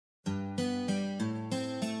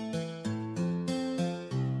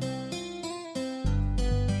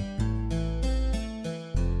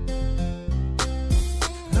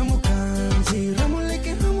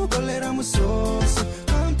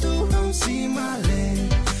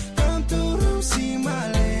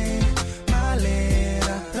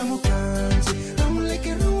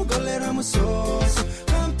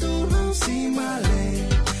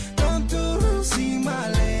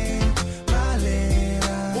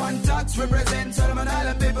box represent Solomon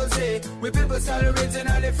Island people say. We people start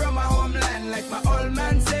originally from my homeland. Like my old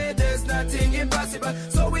man said, there's nothing impossible.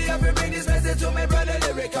 So we have to bring this message to my brother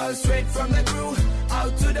lyrical. Straight from the crew,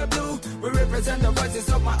 out to the blue. We represent the voices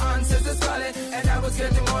of my ancestors calling. And I was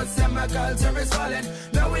getting more and my culture is falling.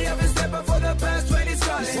 Now we have a step up for the past 20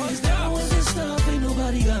 calling. Once down, when this stuff, ain't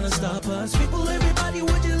nobody gonna stop us. People, everybody,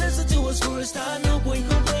 would you listen to us for a start? No point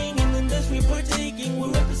complaining in this we partaking. We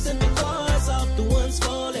represent the cause of the ones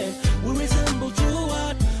falling. We resemble true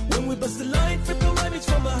art. When we bust the line, flip the rabbits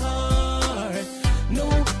from the heart. No,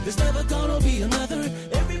 there's never gonna be another.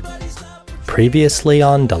 Everybody stop. Previously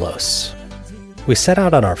on Delos, we set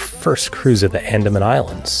out on our first cruise of the Andaman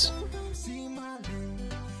Islands.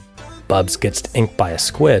 Bubs gets inked by a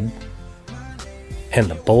squid, and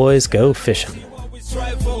the boys go fishing.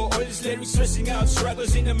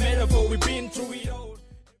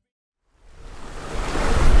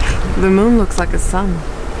 The moon looks like a sun.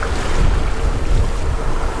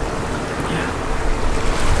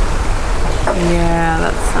 Yeah,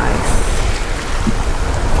 that's nice.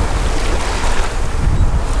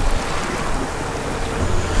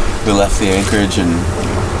 We left the anchorage and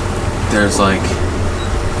there's like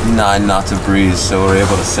 9 knots of breeze, so we're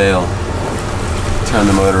able to sail. Turn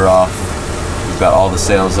the motor off. We've got all the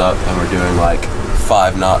sails up and we're doing like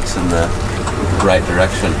 5 knots in the right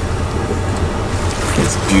direction.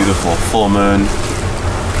 It's beautiful, full moon.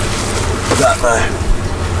 Got my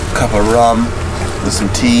cup of rum with some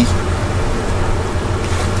tea.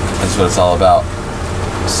 That's what it's all about.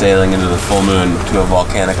 Sailing into the full moon to a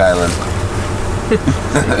volcanic island.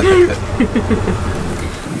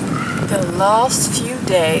 The last few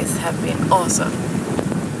days have been awesome.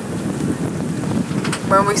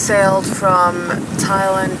 When we sailed from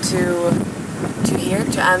Thailand to here,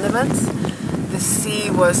 to Andaman, the sea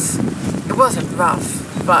it wasn't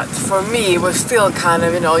rough, but for me it was still kind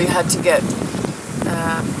of, you had to get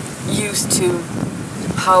used to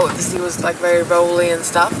how the sea was like very rolly and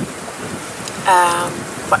stuff.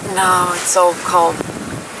 But now it's so calm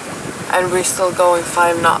and we're still going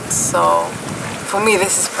 5 knots, so for me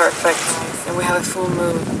this is perfect. And we have a full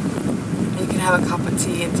moon. You can have a cup of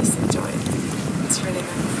tea and just enjoy it. It's really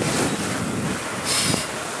nice.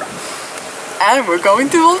 And we're going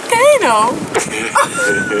to Volcano!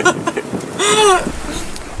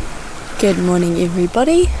 Good morning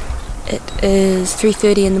everybody. It is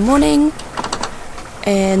 3:30 in the morning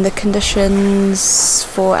and the conditions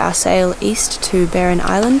for our sail east to Barren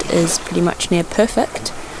Island is pretty much near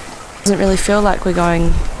perfect. Doesn't really feel like we're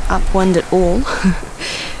going upwind at all.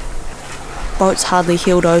 Boat's hardly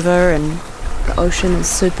heeled over and the ocean is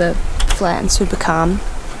super flat and super calm.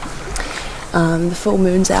 The full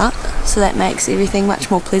moon's out, so that makes everything much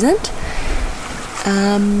more pleasant.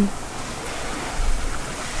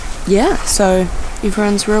 Yeah, so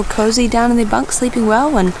everyone's real cozy down in their bunk, sleeping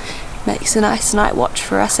well, and makes a nice night watch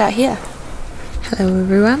for us out here. Hello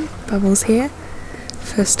everyone, Bubbles here.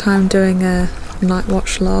 First time doing a night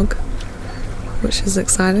watch log, which is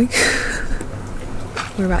exciting.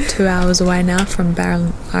 We're about 2 hours away now from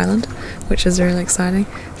Barren Island, which is really exciting.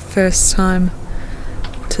 First time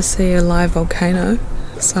to see a live volcano,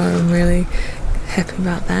 so I'm really happy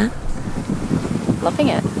about that. Loving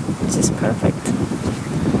it. It's just perfect.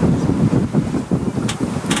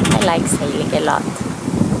 I like sailing a lot.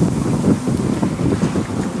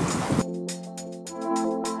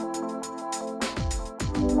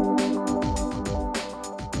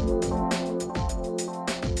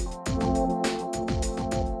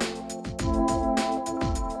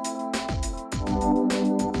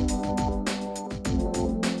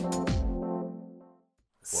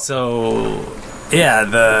 So, yeah,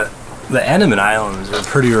 the Andaman Islands are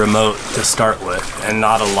pretty remote to start with, and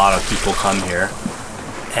not a lot of people come here.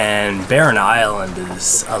 And Barren Island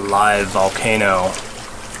is a live volcano,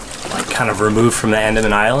 like kind of removed from the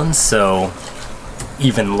Andaman Islands, so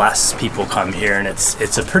even less people come here, and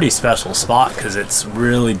it's a pretty special spot because it's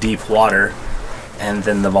really deep water, and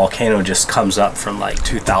then the volcano just comes up from like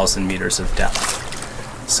 2,000 meters of depth.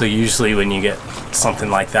 So usually when you get something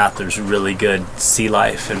like that, there's really good sea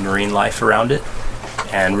life and marine life around it,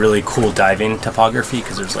 and really cool diving topography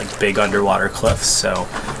because there's like big underwater cliffs. So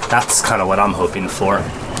that's kind of what I'm hoping for.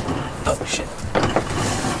 Oh shit.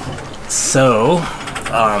 So,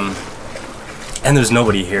 and there's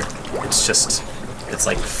nobody here. It's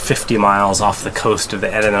like 50 miles off the coast of the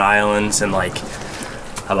Andaman Islands and like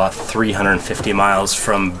about 350 miles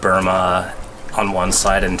from Burma on one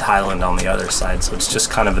side and Thailand on the other side, so it's just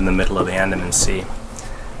kind of in the middle of the Andaman Sea,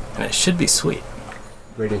 and it should be sweet.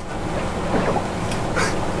 Ready.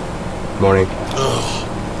 Morning.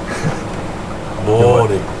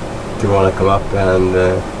 Morning. Do you want to come up and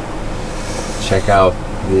check out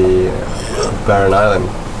the barren island.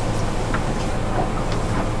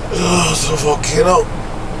 Oh, it's a volcano.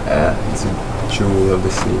 Yeah, it's a jewel of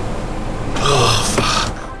the sea. Oh,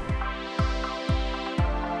 fuck.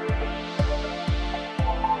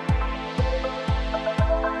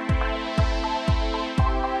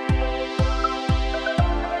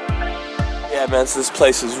 Yeah, man, so this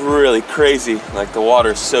place is really crazy. Like, the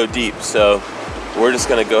water's so deep, so we're just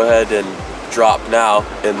gonna go ahead and drop now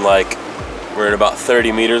in, like, we're in about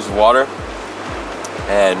 30 meters of water,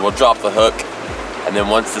 and we'll drop the hook, and then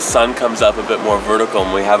once the sun comes up a bit more vertical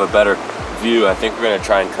and we have a better view, I think we're gonna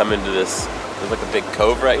try and come into this, there's like a big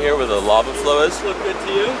cove right here where the lava flow is. Look good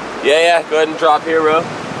to you? Yeah, go ahead and drop here, bro.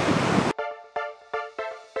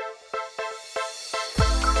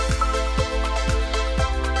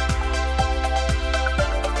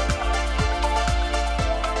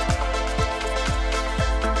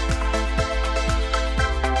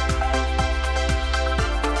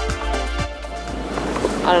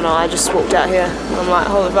 I don't know, I just walked out here. I'm like,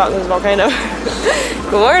 holy fuck, there's a volcano.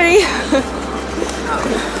 Good morning.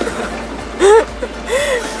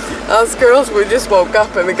 Us girls, we just woke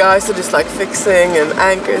up and the guys are just like fixing and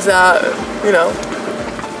anchors out, you know.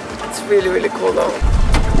 It's really, really cool though.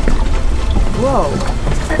 Whoa.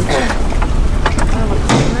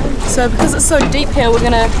 So because it's so deep here, we're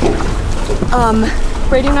gonna,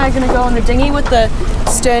 Brady and I are gonna go on a dinghy with the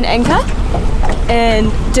stern anchor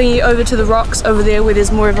and dinghy over to the rocks over there where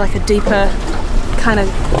there's more of like a deeper kind of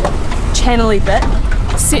channely bit.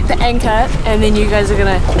 Set the anchor and then you guys are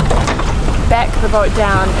gonna back the boat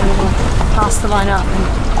down and then we'll pass the line up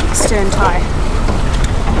and stern tie.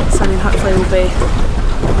 So then hopefully we'll be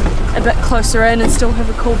a bit closer in and still have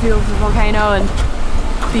a cool view of the volcano and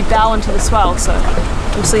be bow into the swell, so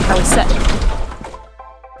we'll see how we sit.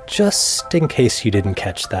 Just in case you didn't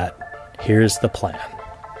catch that, here's the plan.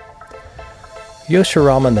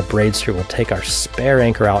 Yoshirama and the Braidster will take our spare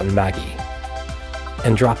anchor out in Maggie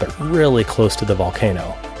and drop it really close to the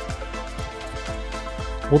volcano.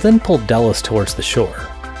 We'll then pull Delos towards the shore,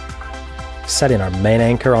 setting our main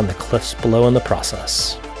anchor on the cliffs below in the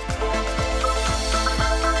process.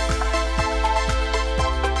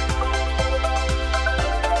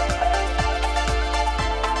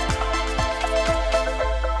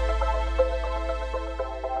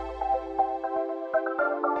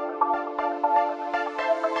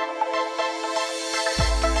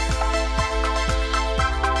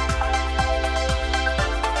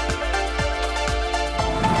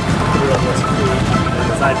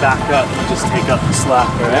 As I back up, you just take up the slack,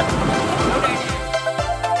 alright?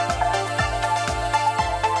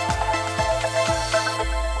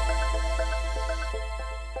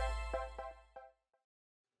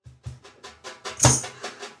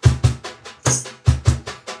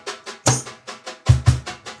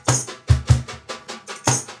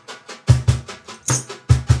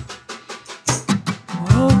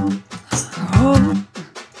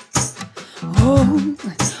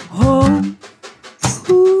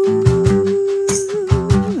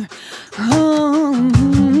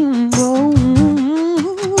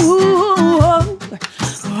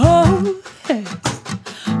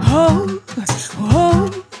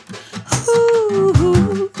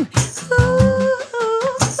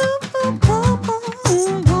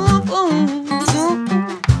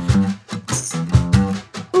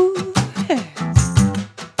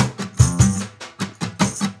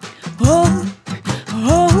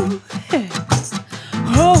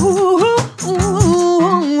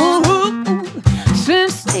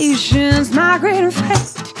 Sensations migrate and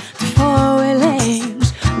fade to faraway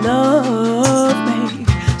lands. Love me.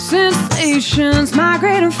 Sensations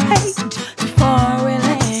migrate and fade to faraway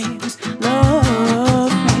lands.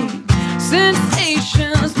 Love me.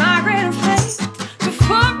 Sensations migrate and fade to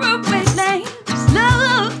faraway lands.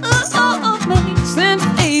 Love me.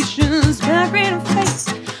 Sensations migrate and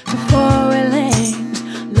fade to faraway lands.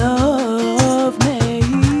 Love me.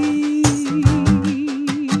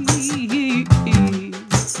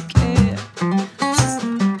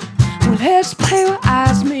 Let's play with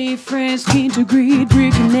eyes made friends, keen to greet,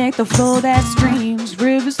 reconnect the flow that streams,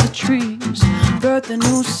 rivers the trees, birth a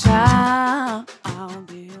new sound.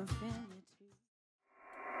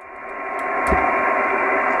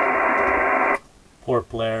 Port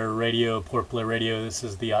Blair Radio, this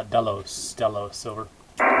is the Delos, over.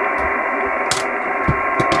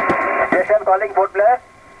 Station calling Port Blair.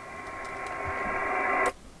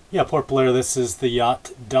 Yeah, Port Blair, this is the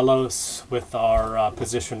yacht Delos with our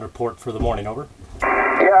position report for the morning, over.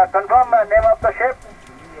 Yeah, confirm name of the ship.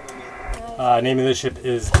 Name of the ship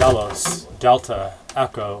is Delos, Delta,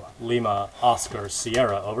 Echo, Lima, Oscar,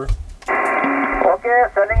 Sierra, over. Okay,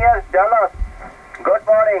 sending here Delos. Good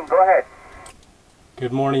morning, go ahead.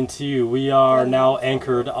 Good morning to you. We are now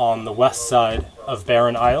anchored on the west side of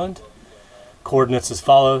Barren Island. Coordinates as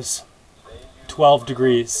follows: 12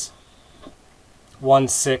 degrees,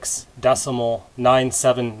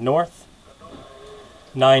 16.97 north,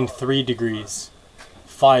 93 degrees,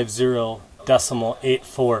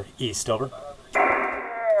 50.84 east, over.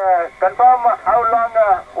 Confirm how long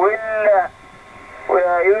you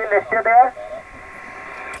will stay there?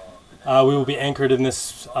 We will be anchored in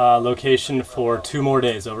this location for 2 more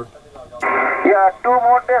days, over. Yeah, 2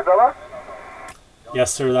 more days, over.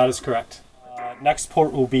 Yes, sir, that is correct. Next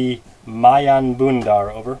port will be Mayan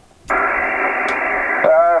Bundar, over.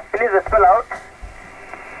 Please spell out.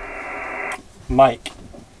 Mike,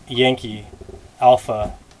 Yankee,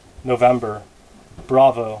 Alpha, November,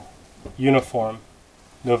 Bravo, Uniform,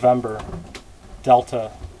 November,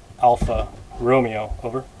 Delta, Alpha, Romeo,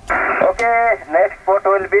 over. Okay, next port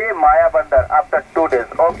will be Maya Bandar after 2 days.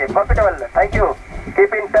 Okay, comfortable. Thank you.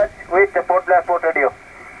 Keep in touch with the Port Blair Port Radio.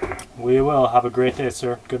 We will. Have a great day,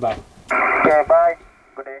 sir. Goodbye. Okay, bye.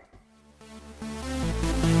 Good day.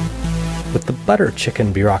 With the butter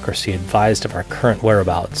chicken bureaucracy advised of our current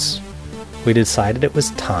whereabouts, we decided it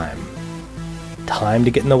was time. Time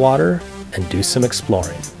to get in the water and do some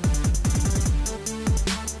exploring.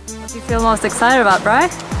 What do you feel most excited about, Bri?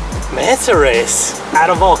 Manta race at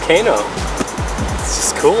a volcano. It's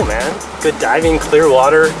just cool, man. Good diving, clear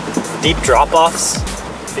water, deep drop-offs,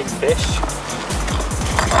 big fish.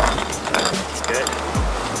 It's good.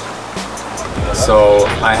 So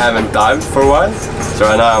I haven't dived for a while. So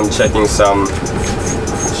right now I'm checking some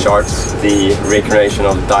charts, the reincarnation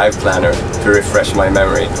of dive planner, to refresh my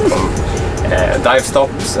memory from dive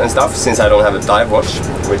stops and stuff, since I don't have a dive watch,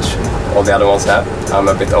 which all the other ones have. I'm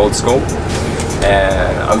a bit old school.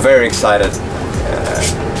 I'm very excited.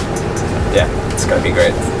 Yeah, it's gonna be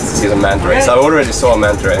great to see some manta rays. I already saw a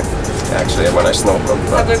manta ray actually when I snorkeled,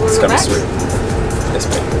 but it's gonna be sweet. Yes,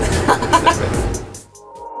 mate. Yes, mate.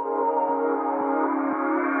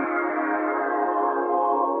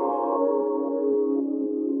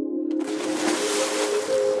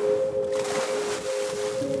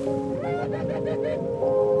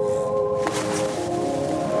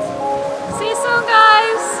 See you soon,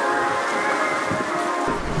 guys!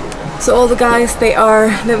 So all the guys,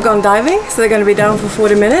 they've gone diving, so they're going to be down for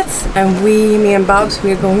 40 minutes, and me and Babs,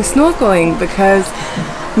 we're going snorkeling because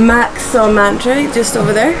Max saw manta ray just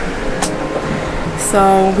over there.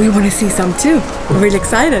 So we want to see some too. We're really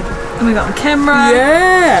excited. And we got a camera.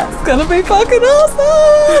 Yeah! It's gonna be fucking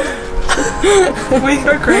awesome! We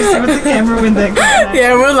go crazy with the camera when that goes out.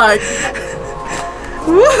 Yeah, we're like,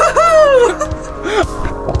 woohoo!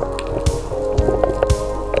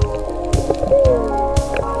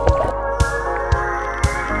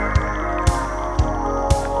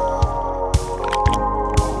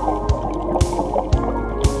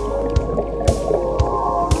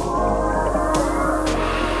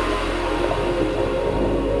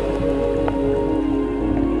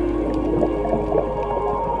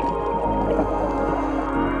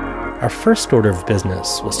 Our first order of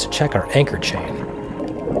business was to check our anchor chain,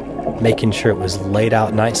 making sure it was laid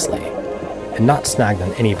out nicely and not snagged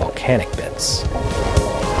on any volcanic bits.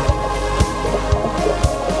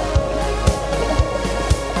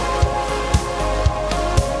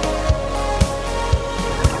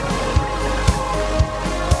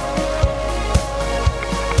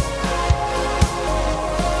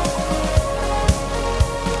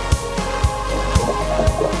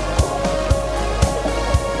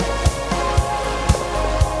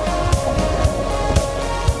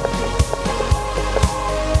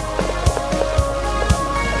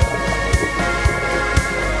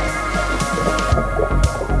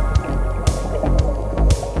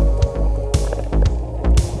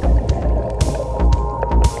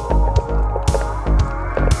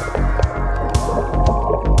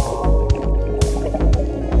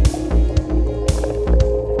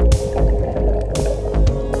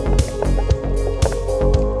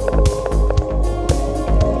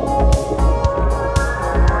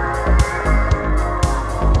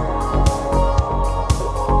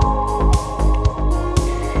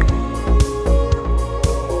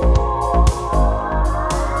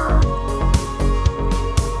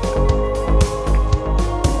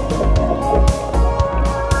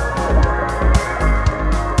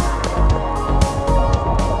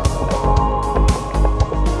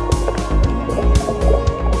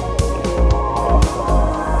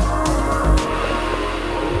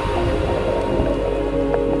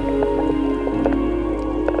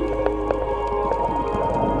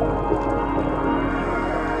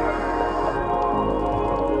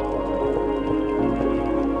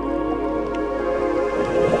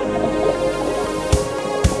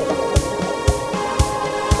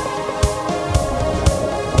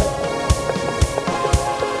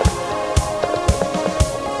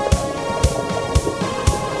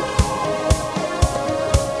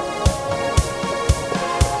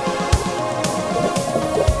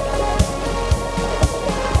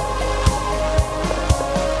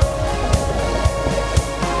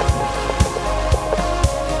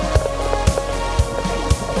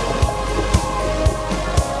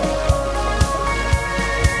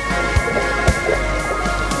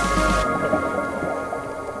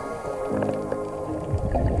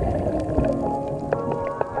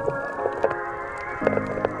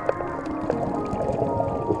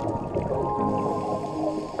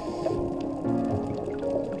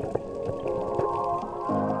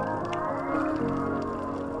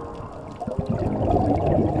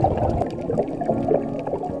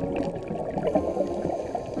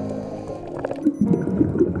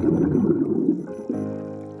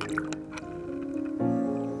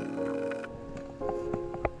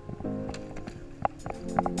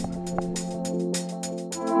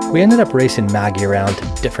 We ended up racing Maggie around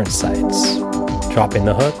to different sites, dropping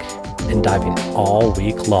the hook and diving all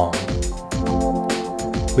week long.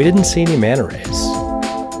 We didn't see any manta rays,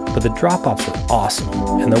 but the drop-offs were awesome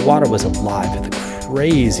and the water was alive with a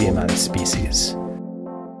crazy amount of species.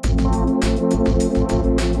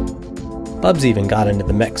 Bubs even got into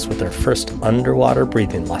the mix with their first underwater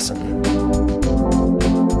breathing lesson.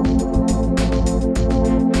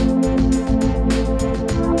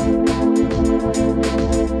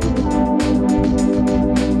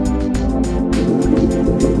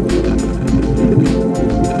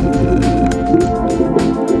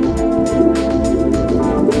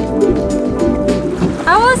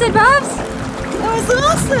 How was it, Bubs? That was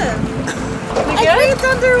awesome! I breathed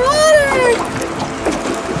underwater!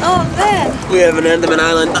 Oh man! We have an Andaman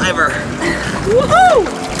Island diver. Woohoo!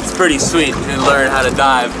 It's pretty sweet to learn how to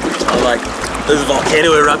dive. Like, there's a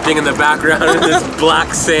volcano erupting in the background and this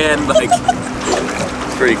black sand, like,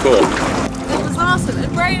 it's pretty cool. It was awesome,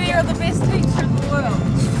 and right here the best picture in the world.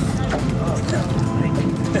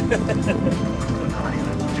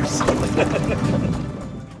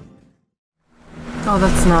 Oh,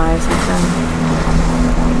 that's nice.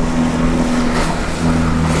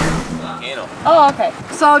 Oh, okay.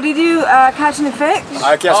 So, did you catch any fish?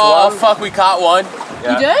 I guess Oh, fuck, we caught one.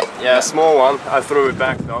 You did? Yeah, a small one. I threw it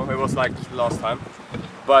back though. It was like last time.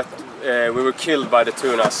 But we were killed by the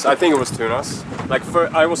tunas. I think it was tunas. Like,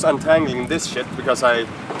 I was untangling this shit because I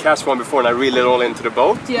cast one before and I reeled it all into the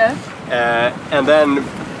boat. Yeah. And then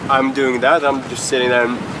I'm doing that. I'm just sitting there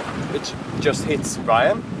and it just hits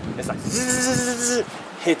Brian. It's like zzz,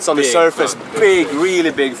 hits on the surface, big,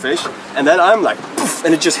 really big fish. And then I'm like, poof,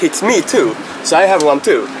 and it just hits me too. So I have one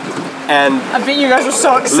too. And I bet you guys are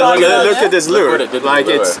so excited. Look at this lure. Like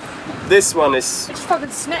this one is. It just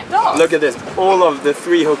fucking snapped off. Look at this. All of the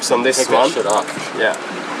 3 hooks on this Take one. that shit off. Yeah.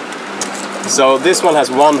 So this one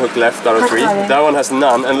has 1 hook left out of 3. That one has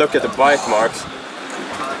none. And look at the bite marks.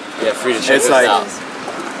 Yeah, free to check It's this like out.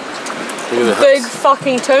 Look at the Big hooks.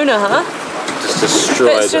 fucking tuna, huh? Just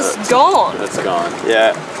destroyed. It's just gone. That's gone.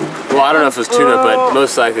 Yeah. Well, I don't know if it was tuna, but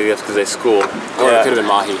most likely it's because they school. Or it could have been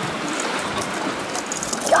mahi.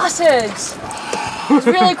 Gutted. I was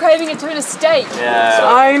really craving a tuna steak. Yeah.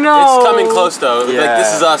 I know. It's coming close though. Yeah. Like,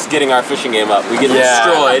 this is us getting our fishing game up. We get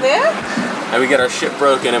destroyed, and we get our ship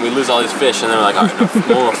broken, and we lose all these fish, and then we're like, alright,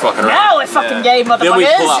 no more fucking around. Now we're fucking game, motherfuckers. Then we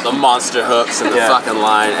pull out the monster hooks and the fucking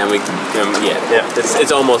line, and we,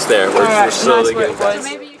 it's almost there. We're slowly getting there.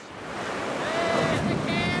 Maybe you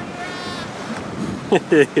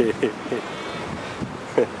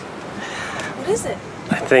What is it?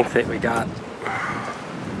 I think that we got.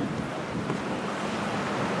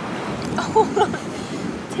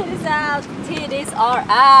 titties out, titties are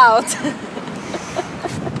out.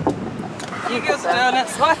 You go down it,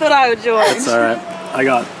 so I thought I would join. It's alright. I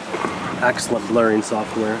got excellent blurring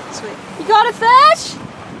software. Sweet. You got a fish?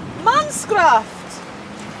 Manscraft!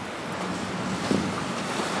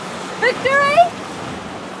 Victory?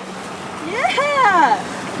 Yeah!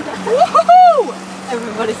 Woohoo!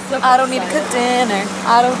 Everybody's so I don't need to cook dinner.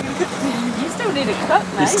 I don't need to cook. You still need to cook,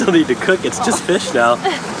 mate. You still need to cook. It's just fish now.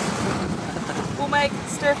 We'll make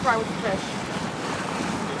stir fry with the fish.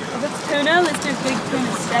 If it's tuna, let's do big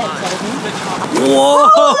tuna steak, baby. Whoa!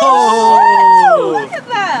 Look at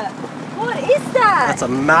that! What is that? That's a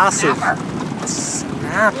massive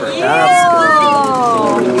snapper. Ew. That's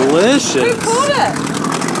delicious. Who caught it?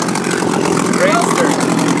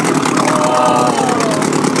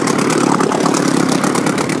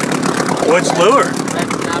 Which lure?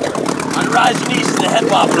 Rajneesh the head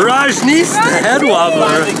wobbler. Rajneesh the head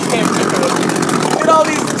wobbler. Look at all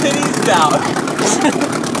these titties down.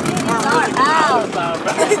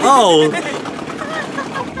 Oh.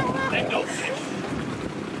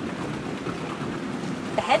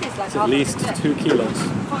 The head is like It's at least 2 kilos.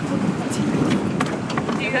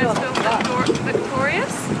 Do you guys feel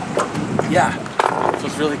victorious? Yeah, it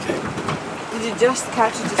feels really good. Did you just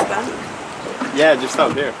catch it just then? Yeah, just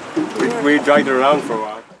out here. We dragged it around for a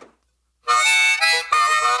while.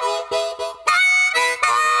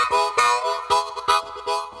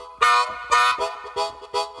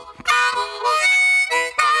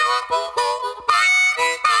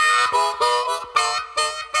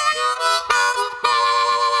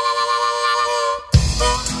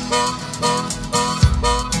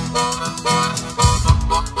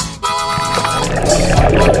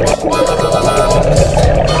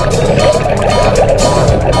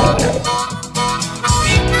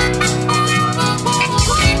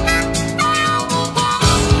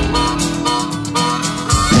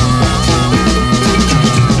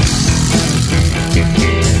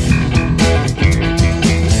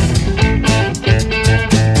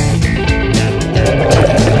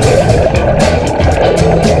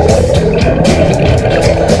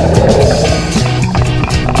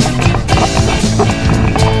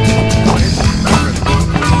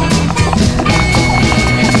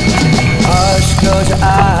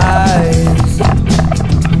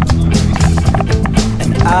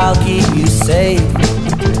 say.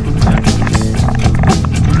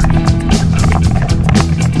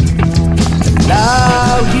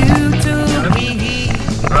 Allow you to be.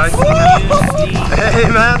 Right. Hey,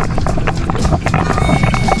 man.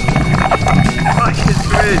 Fucking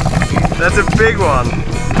sweet. That's a big one.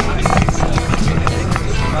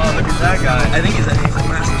 Oh, look at that guy. I think he's a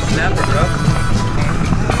massive snapper, bro.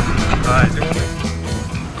 Alright.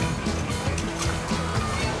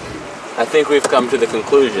 I think we've come to the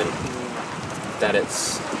conclusion that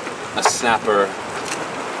it's a snapper.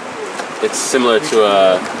 It's similar to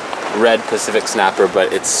a red Pacific snapper,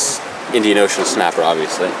 but it's Indian Ocean snapper,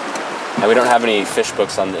 obviously. And we don't have any fish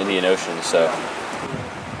books on the Indian Ocean, so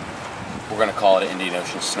we're gonna call it an Indian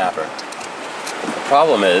Ocean snapper. The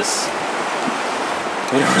problem is,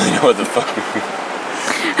 we don't really know what the fuck.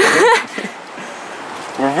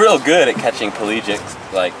 We're real good at catching pelagic,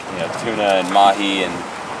 like, you know, tuna and mahi, and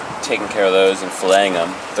taking care of those and filleting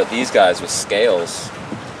them. But these guys with scales,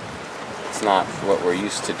 it's not what we're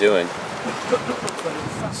used to doing.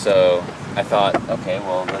 So I thought, okay,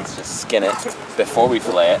 well, let's just skin it before we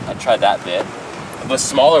fillet it. I tried that bit. With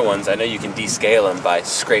smaller ones, I know you can descale them by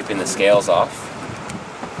scraping the scales off.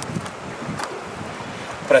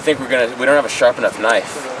 But I think we don't have a sharp enough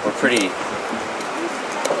knife. We're pretty,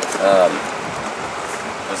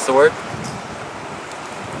 what's the word?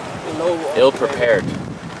 Ill prepared.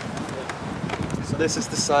 So this is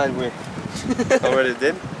the side we already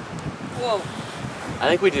did? Whoa. I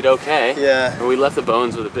think we did okay. Yeah. We left the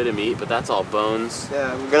bones with a bit of meat, but that's all bones.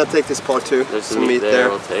 Yeah, we're gonna take this part too. There's some meat there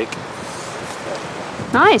we'll take.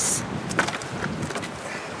 Nice.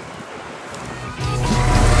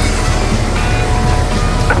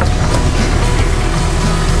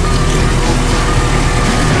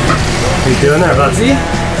 What are you doing there, Budsy?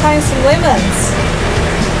 Tying some lemons.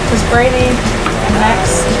 Because Brady and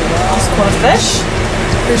Max just caught a fish.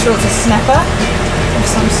 Pretty sure it's a snapper of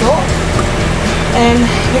some sort. And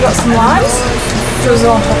we got some limes,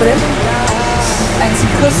 drizzle on top of them. And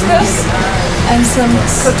some couscous and some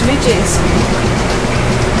cooked veggies.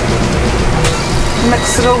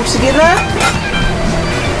 Mix it all together.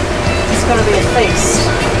 It's gonna be a feast.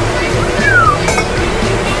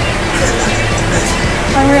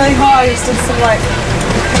 I'm really high, just did some like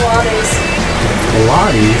Pilates.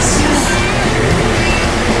 Pilates?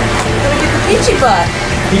 Gotta get the peachy butt.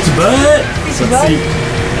 Peachy butt? Peachy butt.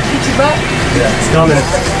 Peachy butt. Yeah, it's coming.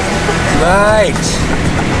 Right.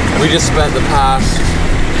 We just spent the past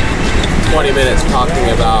 20 minutes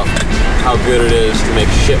talking about how good it is to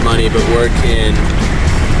make shit money but work in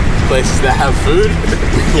places that have food.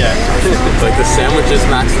 Yeah. Like the sandwiches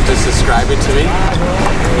Max was just describing to me.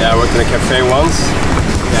 Yeah, I worked in a cafe once.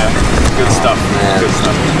 Yeah, good stuff. Man. Good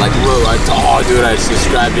stuff. Like, whoa, I just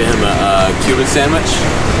described to him a Cuban sandwich.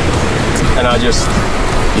 And I just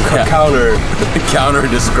counter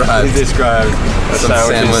described. He described a some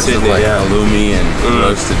sandwich in Sydney, with like yeah. halloumi and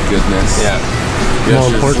roasted goodness. Yeah. More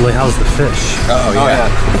importantly, how's the fish? Oh yeah.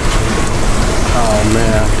 Oh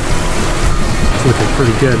man, it's looking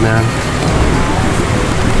pretty good, man.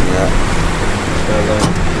 Yeah.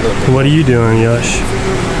 What are you doing, Yosh?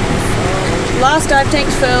 Last dive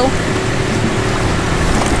tank's full.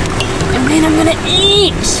 And then I'm gonna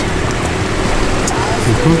eat!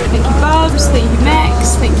 Thank you, Bubs. Thank you,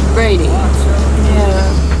 Max. Thank you, Brady.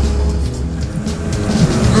 Yeah.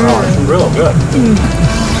 Oh, it's real good.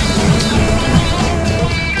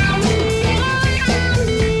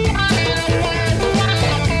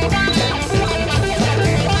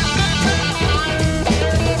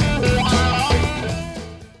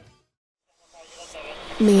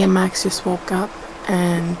 Me and Max just woke up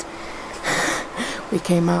and we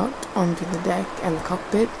came out onto the deck and the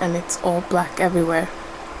cockpit and it's all black everywhere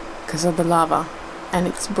because of the lava and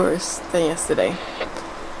it's worse than yesterday.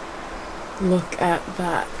 Look at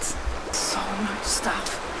that. So much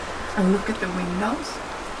stuff. And look at the windows.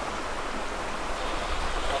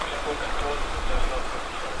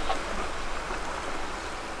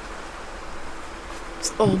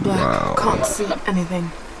 It's all black. Wow. Can't see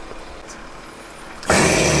anything.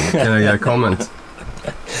 Can I get a comment?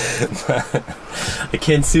 I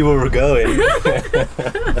can't see where we're going.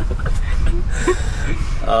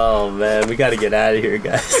 Oh man, we gotta get out of here,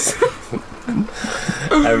 guys.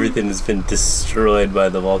 Everything has been destroyed by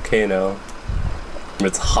the volcano.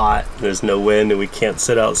 It's hot, there's no wind, and we can't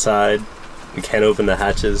sit outside. We can't open the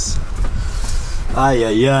hatches. Ay,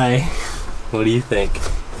 ay, ay. What do you think?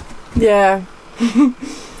 Yeah.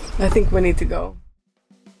 I think we need to go.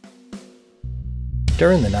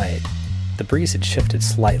 During the night, the breeze had shifted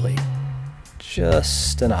slightly,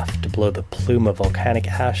 just enough to blow the plume of volcanic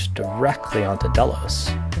ash directly onto Delos,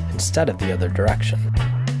 instead of the other direction.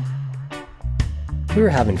 We were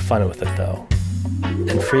having fun with it though,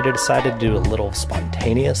 and Frida decided to do a little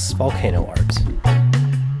spontaneous volcano art.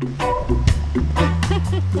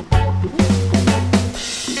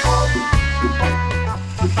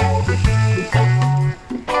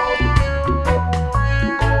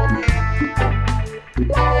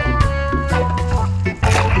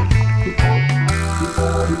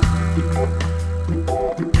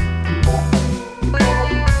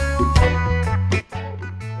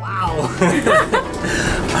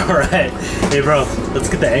 Alright. Hey bro, let's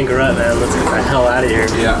get the anchor up, man. Let's get the hell out of here.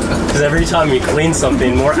 Yeah. Because every time we clean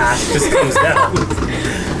something, more ash just comes down.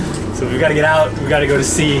 So we've got to get out. We've got to go to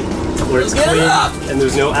sea where it's clean and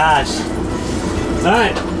there's no ash.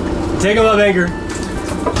 Alright. Take them up, anchor.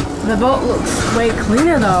 The boat looks way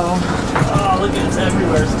cleaner though. Oh, look at it's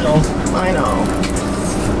everywhere still. I know.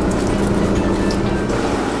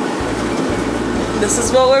 This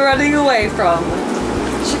is what we're running away from.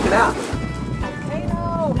 Check it out.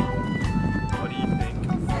 What do you think?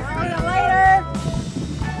 See you later.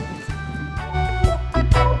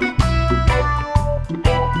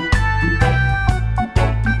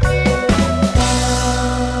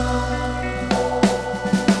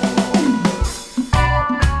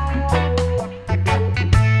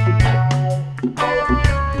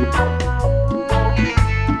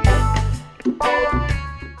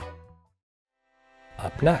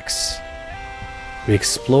 Up next, we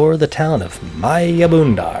explore the town of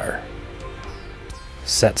Mayabundar,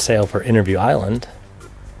 set sail for Interview Island,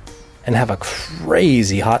 and have a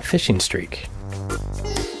crazy hot fishing streak.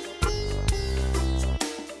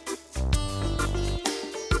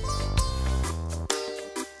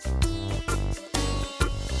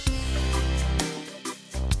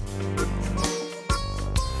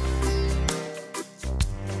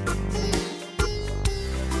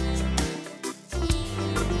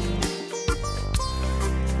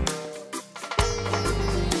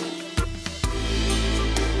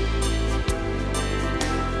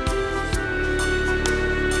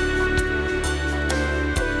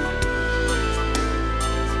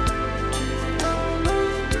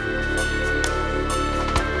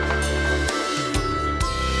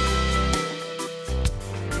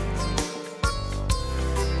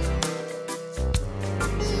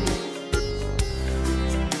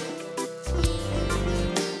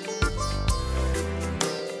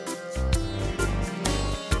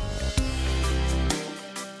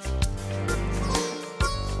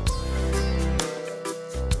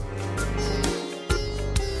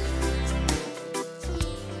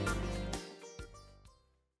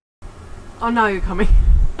 Oh, now you're coming.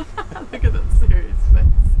 Look at that serious face.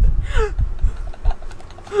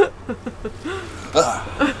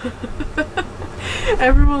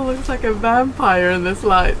 Everyone looks like a vampire in this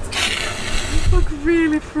light. Look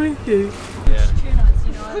really freaky. Yeah.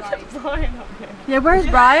 Brian up here. Yeah, where's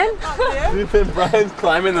Brian? Brian's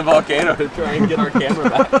climbing the volcano to try and get our camera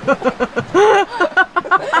back.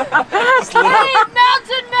 Hey,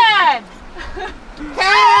 mountain man!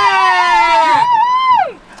 Hey!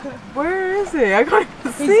 Where is he? I can't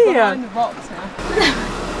even see him. Behind the rocks now.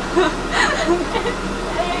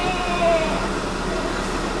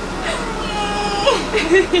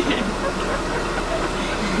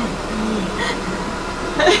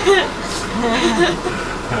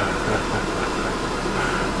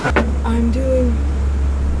 I'm doing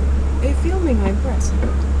a filming my press.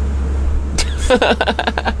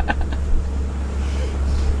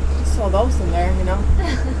 Saw those in there, you know.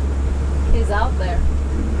 He's out there.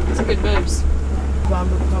 It's a good moves. One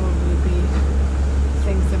would probably be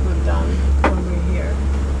things that we've done when we're here,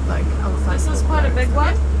 like outside. This is quite a big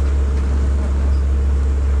one.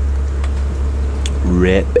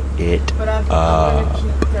 Rip it But I'm gonna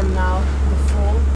keep the